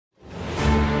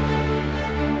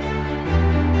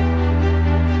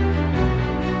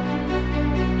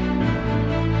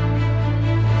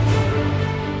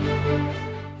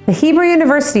The Hebrew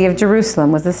University of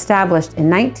Jerusalem was established in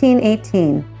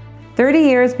 1918, 30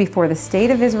 years before the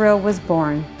State of Israel was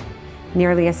born.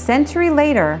 Nearly a century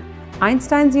later,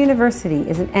 Einstein's University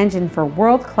is an engine for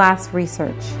world-class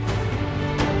research.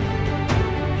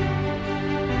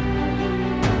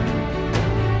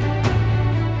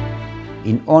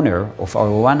 In honor of our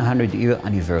 100-year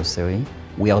anniversary,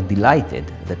 we are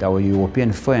delighted that our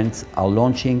European friends are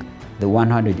launching the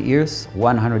 100 Years,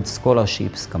 100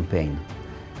 Scholarships campaign.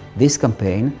 This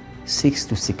campaign seeks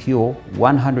to secure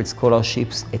 100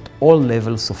 scholarships at all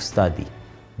levels of study,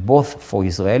 both for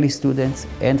Israeli students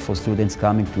and for students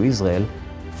coming to Israel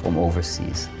from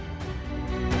overseas.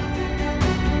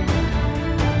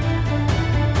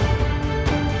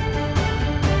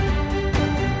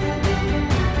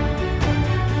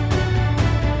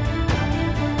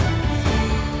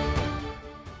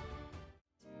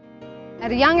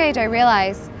 At a young age, I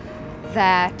realized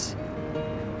that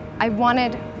I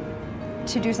wanted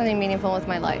to do something meaningful with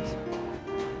my life.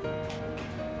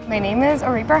 My name is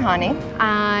Ori Barhani.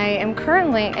 I am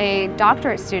currently a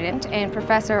doctorate student and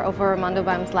professor over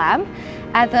Mandelbaum's lab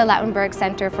at the Lautenberg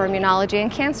Center for Immunology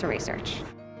and Cancer Research.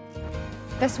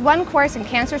 This one course in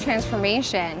cancer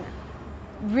transformation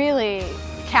really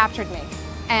captured me.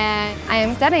 And I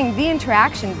am studying the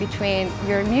interaction between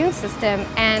your immune system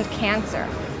and cancer.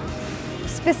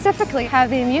 Specifically, how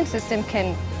the immune system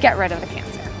can get rid of the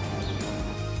cancer.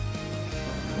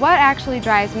 What actually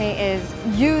drives me is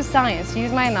use science,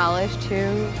 use my knowledge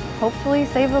to hopefully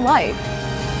save a life.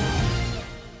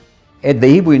 At the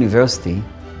Hebrew University,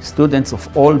 students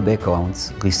of all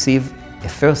backgrounds receive a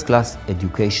first-class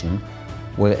education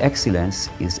where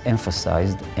excellence is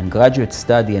emphasized and graduate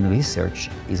study and research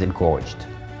is encouraged.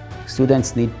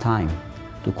 Students need time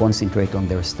to concentrate on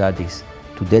their studies,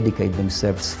 to dedicate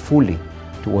themselves fully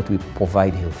to what we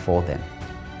provide here for them.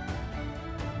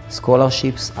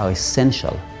 Scholarships are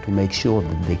essential to make sure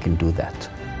that they can do that.